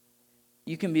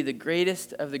 You can be the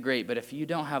greatest of the great, but if you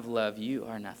don't have love, you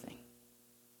are nothing.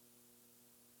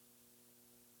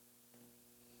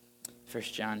 1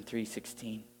 John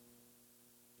 3:16.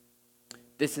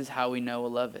 This is how we know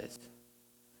what love is.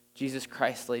 Jesus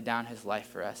Christ laid down his life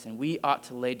for us, and we ought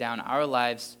to lay down our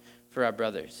lives for our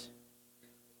brothers.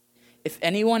 If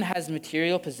anyone has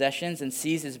material possessions and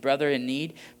sees his brother in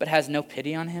need, but has no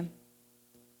pity on him,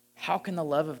 how can the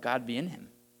love of God be in him?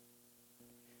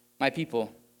 My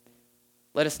people,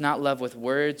 let us not love with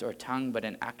words or tongue, but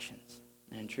in actions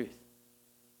and in truth.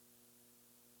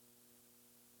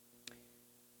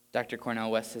 Dr.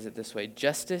 Cornel West says it this way: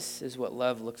 justice is what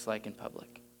love looks like in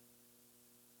public.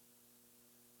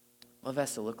 Love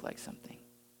has to look like something.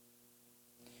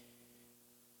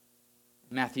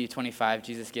 Matthew 25,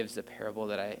 Jesus gives a parable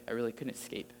that I really couldn't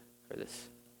escape for this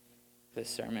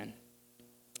sermon.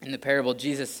 In the parable,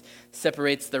 Jesus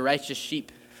separates the righteous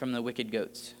sheep from the wicked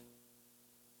goats.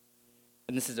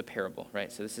 And this is a parable,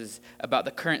 right? So this is about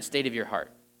the current state of your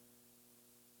heart.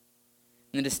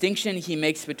 And the distinction he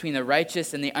makes between the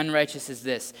righteous and the unrighteous is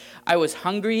this: I was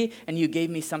hungry, and you gave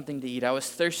me something to eat. I was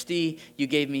thirsty, you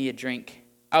gave me a drink.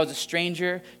 I was a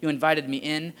stranger, you invited me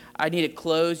in. I needed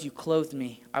clothes, you clothed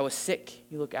me. I was sick,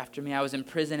 you looked after me. I was in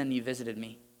prison, and you visited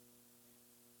me.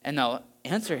 And they'll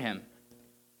answer him,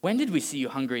 when did we see you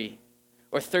hungry,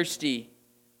 or thirsty,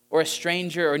 or a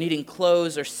stranger, or needing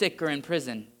clothes, or sick, or in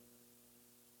prison?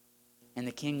 And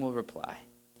the king will reply,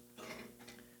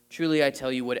 truly I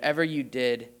tell you, whatever you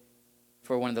did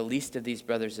for one of the least of these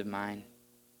brothers of mine,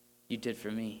 you did for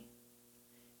me.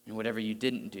 And whatever you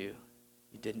didn't do,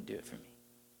 you didn't do it for me.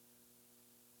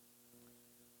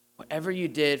 Whatever you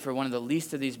did for one of the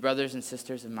least of these brothers and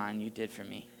sisters of mine, you did for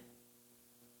me.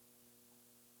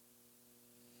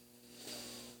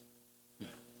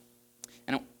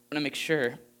 And I want to make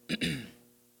sure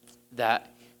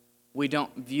that we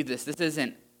don't view this. This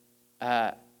isn't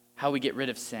how we get rid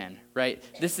of sin, right?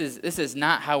 This is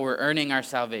not how we're earning our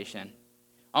salvation.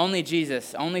 Only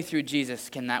through Jesus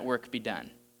can that work be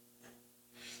done.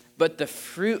 But the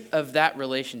fruit of that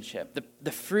relationship,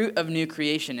 the fruit of new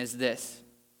creation is this.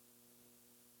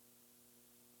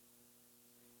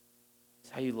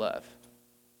 It's how you love.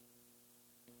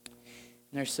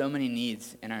 And there's so many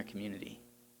needs in our community.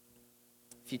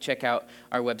 If you check out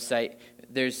our website,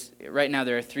 right now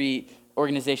there are 3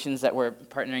 organizations that we're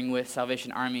partnering with: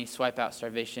 Salvation Army, Swipe Out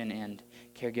Starvation, and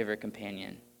Caregiver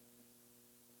Companion.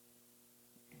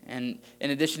 And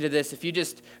in addition to this, if you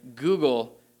just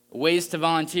Google ways to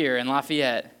volunteer in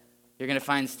Lafayette, you're going to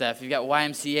find stuff. You've got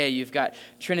YMCA, you've got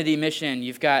Trinity Mission,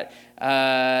 you've got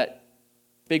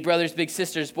Big Brothers, Big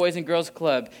Sisters, Boys and Girls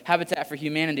Club, Habitat for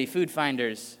Humanity, Food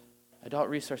Finders, Adult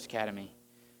Resource Academy.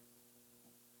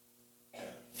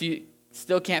 If you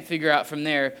still can't figure out from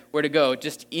there where to go,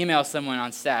 just email someone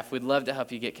on staff. We'd love to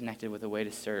help you get connected with a way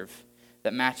to serve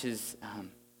that matches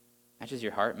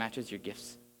your heart, matches your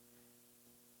gifts.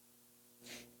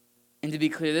 And to be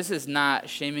clear, this is not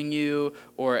shaming you,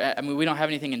 or, we don't have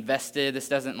anything invested. This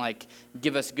doesn't,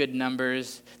 give us good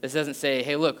numbers. This doesn't say,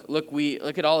 hey,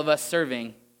 look at all of us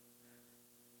serving.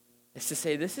 It's to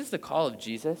say, this is the call of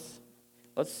Jesus.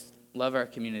 Let's love our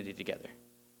community together.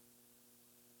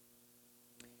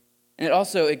 And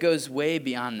it goes way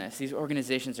beyond this. These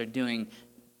organizations are doing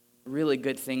really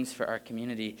good things for our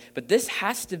community. But this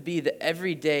has to be the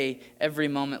everyday, every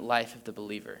moment life of the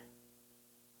believer.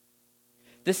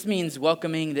 This means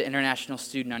welcoming the international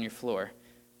student on your floor.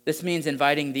 This means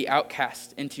inviting the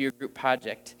outcast into your group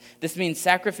project. This means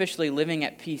sacrificially living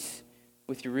at peace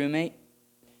with your roommate.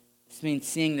 This means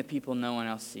seeing the people no one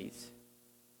else sees.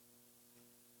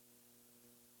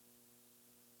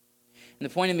 And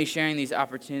the point of me sharing these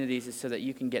opportunities is so that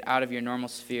you can get out of your normal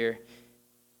sphere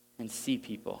and see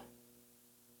people.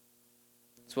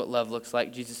 It's what love looks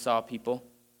like. Jesus saw people.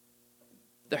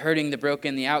 The hurting, the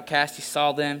broken, the outcast, he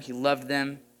saw them, he loved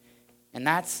them. And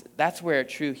that's where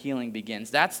true healing begins.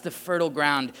 That's the fertile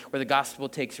ground where the gospel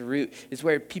takes root, is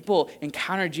where people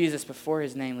encounter Jesus before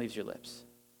his name leaves your lips.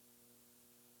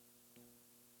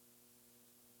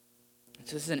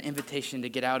 So this is an invitation to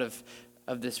get out of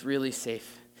this really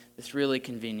safe, this really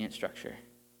convenient structure,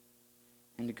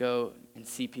 and to go and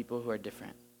see people who are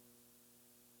different.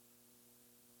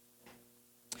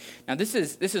 Now this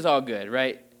is all good,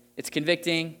 right? It's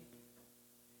convicting.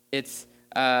 It's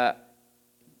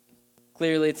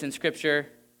clearly it's in Scripture.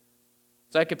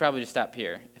 So I could probably just stop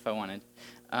here if I wanted.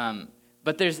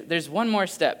 But there's one more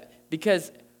step,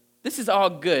 because this is all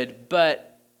good,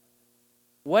 but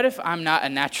what if I'm not a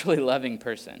naturally loving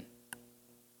person?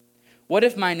 What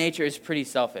if my nature is pretty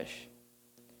selfish?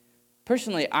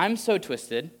 Personally, I'm so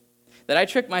twisted that I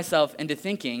trick myself into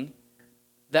thinking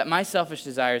that my selfish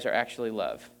desires are actually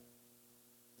love.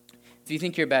 If you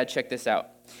think you're bad, check this out.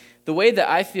 The way that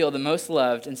I feel the most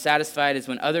loved and satisfied is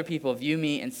when other people view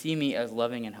me and see me as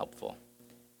loving and helpful.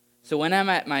 So when I'm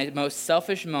at my most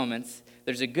selfish moments,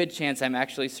 there's a good chance I'm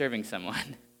actually serving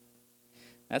someone.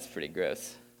 That's pretty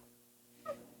gross.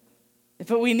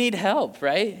 But we need help,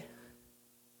 right?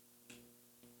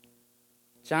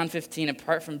 John 15,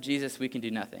 apart from Jesus, we can do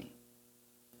nothing.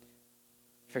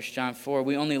 1 John 4,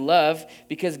 we only love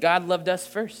because God loved us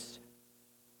first.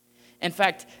 In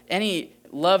fact, any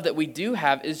love that we do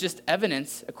have is just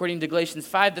evidence, according to Galatians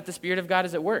 5, that the Spirit of God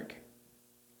is at work.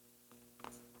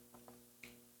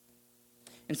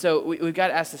 And so we've got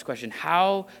to ask this question: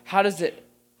 how does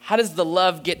the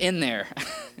love get in there?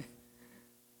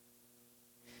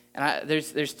 And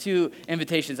there's two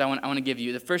invitations I want to give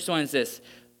you. The first one is this: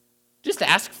 just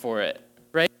ask for it,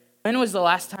 right? When was the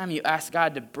last time you asked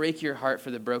God to break your heart for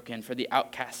the broken, for the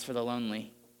outcasts, for the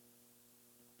lonely?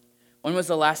 When was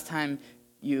the last time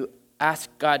you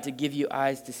asked God to give you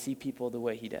eyes to see people the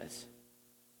way he does?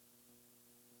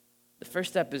 The first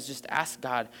step is just ask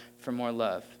God for more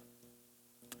love.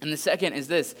 And the second is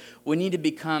this: we need to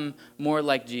become more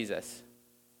like Jesus.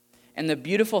 And the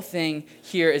beautiful thing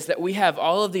here is that we have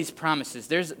all of these promises.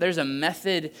 There's a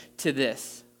method to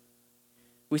this.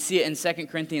 We see it in 2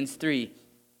 Corinthians 3.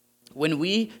 When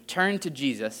we turn to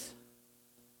Jesus,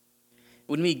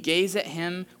 when we gaze at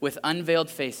him with unveiled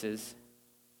faces,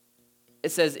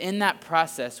 it says in that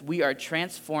process, we are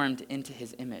transformed into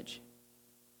his image.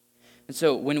 And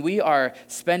so when we are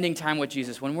spending time with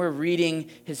Jesus, when we're reading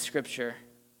his scripture,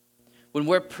 when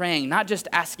we're praying, not just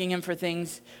asking him for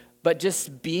things, but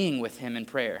just being with him in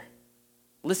prayer,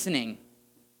 listening,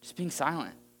 just being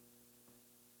silent.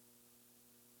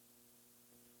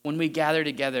 When we gather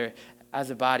together as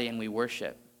a body and we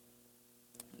worship,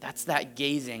 that's that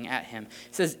gazing at him.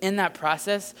 It says in that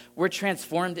process, we're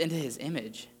transformed into his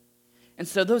image. And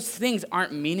so those things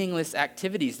aren't meaningless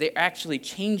activities. They're actually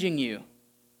changing you.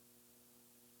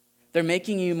 They're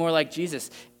making you more like Jesus.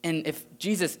 And if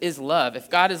Jesus is love, if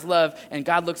God is love and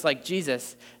God looks like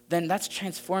Jesus, then that's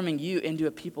transforming you into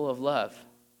a people of love.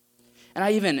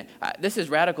 And this is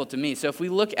radical to me. So if we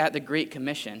look at the Great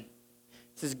Commission,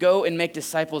 it says, go and make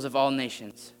disciples of all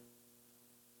nations.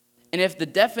 And if the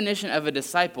definition of a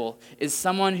disciple is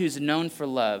someone who's known for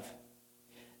love,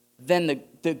 then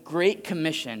the Great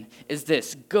Commission is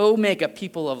this: go make a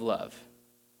people of love.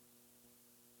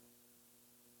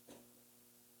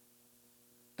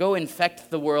 Go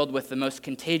infect the world with the most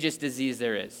contagious disease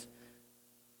there is,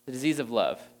 the disease of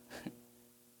love.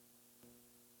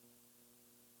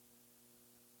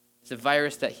 It's a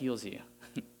virus that heals you.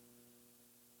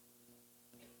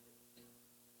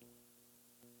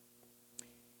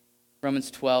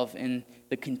 Romans 12, in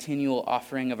the continual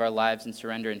offering of our lives and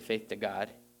surrender and faith to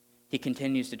God, he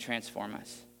continues to transform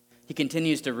us. He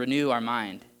continues to renew our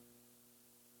mind.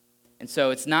 And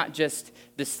so it's not just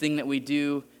this thing that we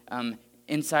do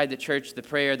inside the church, the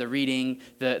prayer, the reading,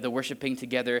 the worshiping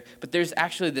together, but there's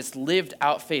actually this lived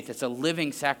out faith. It's a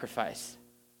living sacrifice.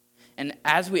 And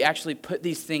as we actually put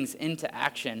these things into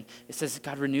action, it says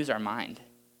God renews our mind.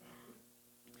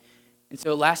 And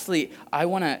so lastly, I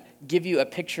want to give you a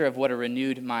picture of what a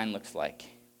renewed mind looks like.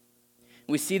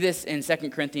 We see this in 2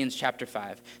 Corinthians chapter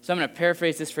 5. So I'm going to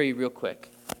paraphrase this for you real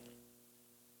quick.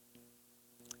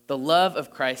 The love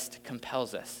of Christ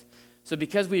compels us. So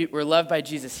because we're loved by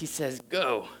Jesus, he says,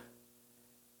 go.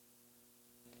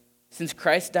 Since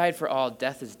Christ died for all,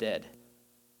 death is dead.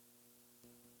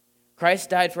 Christ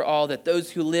died for all, that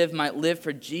those who live might live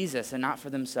for Jesus and not for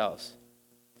themselves.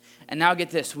 And now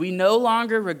get this, we no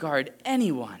longer regard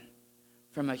anyone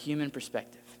from a human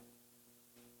perspective.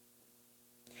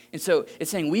 And so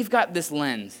it's saying we've got this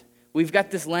lens. We've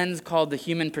got this lens called the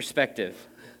human perspective.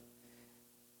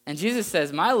 And Jesus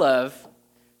says, my love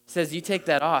says you take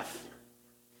that off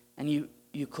and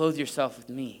you clothe yourself with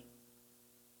me.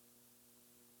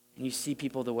 And you see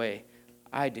people the way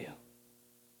I do.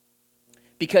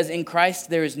 Because in Christ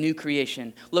there is new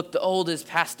creation. Look, the old has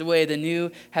passed away, the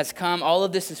new has come. All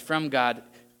of this is from God,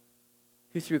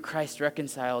 who through Christ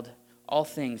reconciled all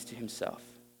things to himself.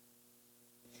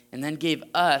 And then gave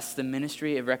us the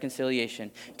ministry of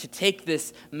reconciliation to take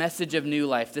this message of new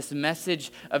life, this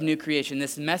message of new creation,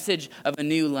 this message of a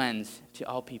new lens to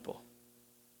all people.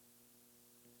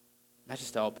 Not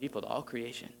just to all people, to all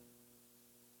creation.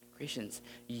 Creation's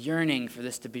yearning for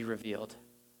this to be revealed.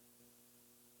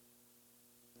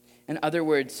 In other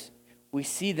words, we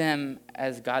see them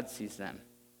as God sees them.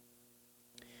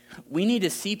 We need to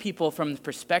see people from the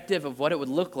perspective of what it would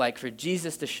look like for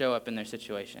Jesus to show up in their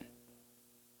situation.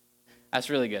 That's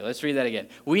really good. Let's read that again.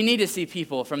 We need to see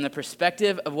people from the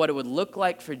perspective of what it would look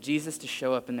like for Jesus to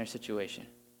show up in their situation.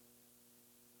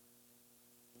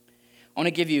 I want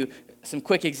to give you some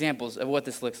quick examples of what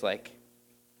this looks like.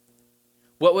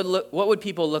 What would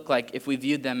people look like if we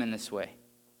viewed them in this way?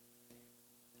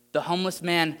 The homeless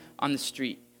man on the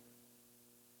street.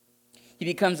 He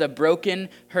becomes a broken,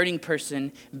 hurting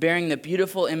person bearing the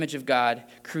beautiful image of God,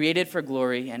 created for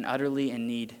glory and utterly in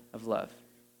need of love.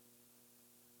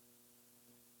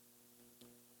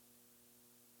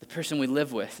 The person we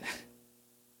live with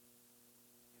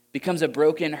becomes a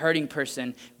broken, hurting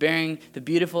person bearing the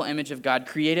beautiful image of God,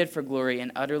 created for glory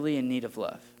and utterly in need of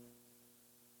love.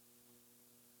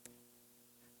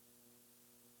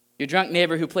 Your drunk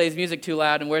neighbor who plays music too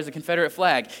loud and wears a Confederate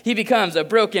flag. He becomes a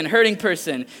broken, hurting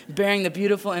person bearing the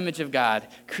beautiful image of God,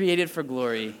 created for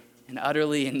glory and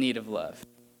utterly in need of love.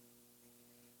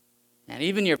 And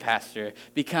even your pastor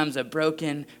becomes a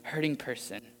broken, hurting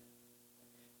person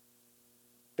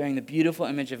bearing the beautiful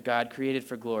image of God, created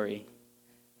for glory,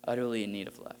 utterly in need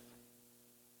of love.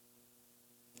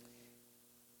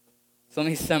 So let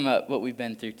me sum up what we've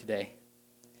been through today.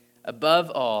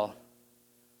 Above all,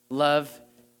 love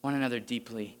one another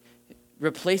deeply,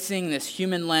 replacing this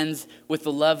human lens with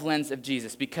the love lens of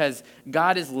Jesus, because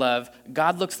God is love.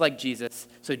 God looks like Jesus,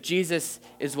 so Jesus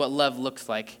is what love looks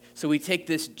like. So we take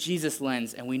this Jesus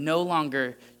lens and we no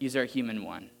longer use our human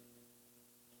one.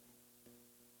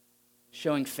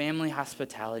 Showing family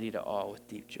hospitality to all with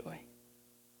deep joy.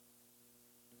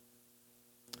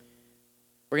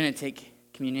 We're going to take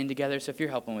communion together, so if you're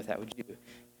helping with that, would you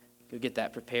go get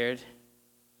that prepared?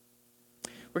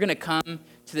 We're going to come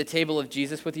to the table of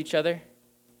Jesus with each other.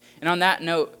 And on that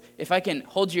note, if I can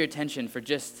hold your attention for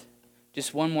just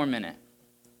one more minute.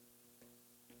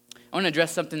 I want to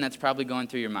address something that's probably going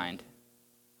through your mind.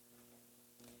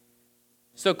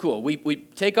 So cool. We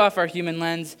take off our human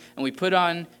lens and we put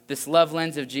on this love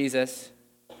lens of Jesus.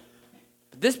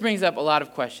 But this brings up a lot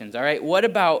of questions, all right? What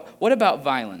about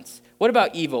violence? What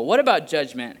about evil? What about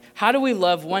judgment? How do we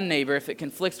love one neighbor if it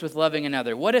conflicts with loving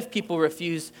another? What if people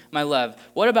refuse my love?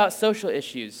 What about social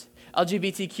issues?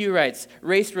 LGBTQ rights,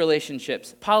 race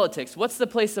relationships, politics. What's the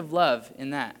place of love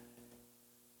in that?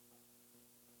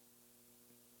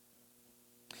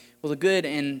 Well, the good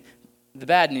and the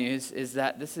bad news is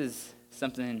that this is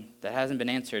something that hasn't been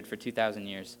answered for 2,000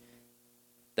 years.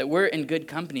 That we're in good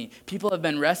company. People have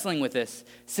been wrestling with this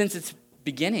since its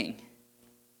beginning.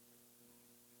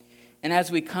 And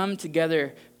as we come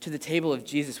together to the table of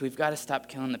Jesus, we've got to stop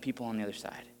killing the people on the other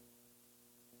side.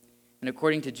 And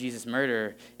according to Jesus,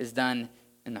 murder is done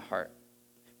in the heart.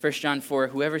 1 John 4,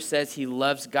 whoever says he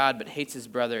loves God but hates his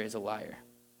brother is a liar.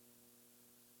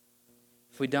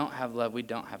 If we don't have love, we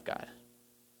don't have God.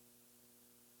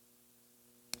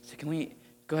 So can we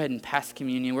go ahead and pass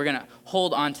communion? We're going to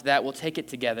hold on to that. We'll take it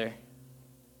together.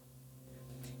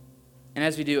 And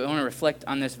as we do, I want to reflect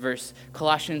on this verse,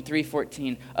 Colossians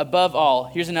 3:14. Above all,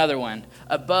 here's another one.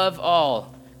 Above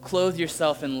all, clothe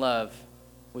yourself in love,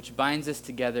 which binds us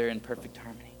together in perfect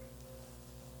harmony.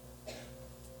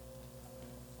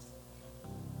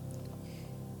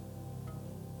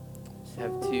 Just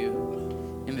have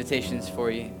two invitations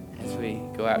for you as we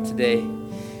go out today.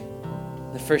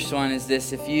 The first one is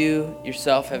this: if you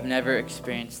yourself have never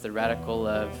experienced the radical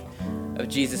love of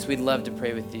Jesus, we'd love to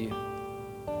pray with you.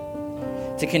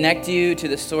 To connect you to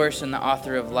the source and the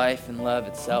author of life and love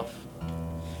itself.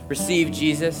 Receive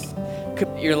Jesus,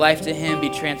 commit your life to him, be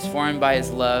transformed by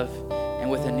his love, and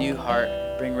with a new heart,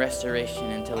 bring restoration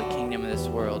until the kingdom of this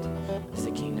world is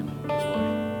the kingdom of the Lord.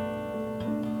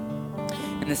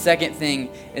 And the second thing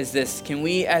is this: can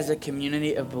we as a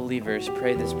community of believers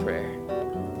pray this prayer?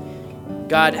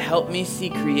 God, help me see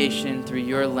creation through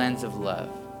your lens of love.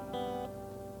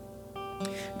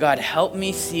 God, help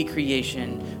me see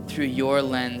creation through your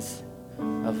lens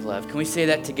of love. Can we say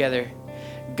that together?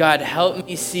 God, help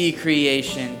me see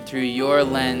creation through your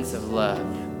lens of love.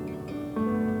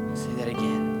 Say that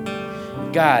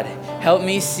again. God, help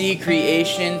me see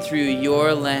creation through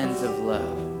your lens of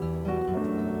love.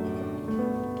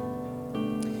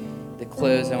 To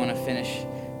close, I want to finish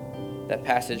that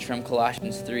passage from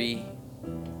Colossians 3.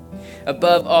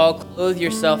 Above all, clothe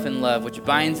yourself in love, which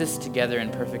binds us together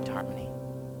in perfect harmony.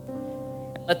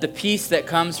 Let the peace that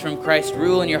comes from Christ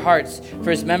rule in your hearts, for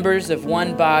as members of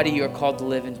one body you are called to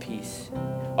live in peace.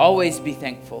 Always be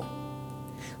thankful.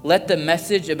 Let the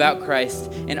message about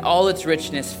Christ in all its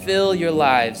richness fill your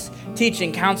lives. Teach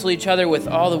and counsel each other with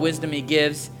all the wisdom he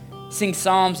gives. Sing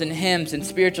psalms and hymns and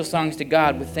spiritual songs to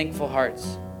God with thankful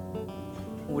hearts.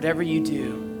 Whatever you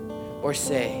do or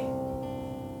say,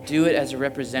 do it as a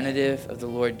representative of the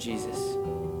Lord Jesus,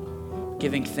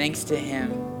 giving thanks to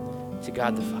him, to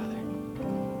God the Father.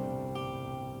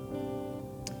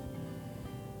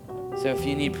 So if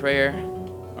you need prayer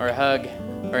or a hug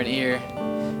or an ear,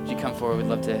 would you come forward? We'd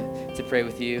love to pray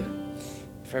with you.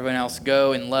 For everyone else,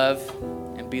 go in love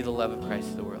and be the love of Christ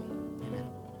to the world.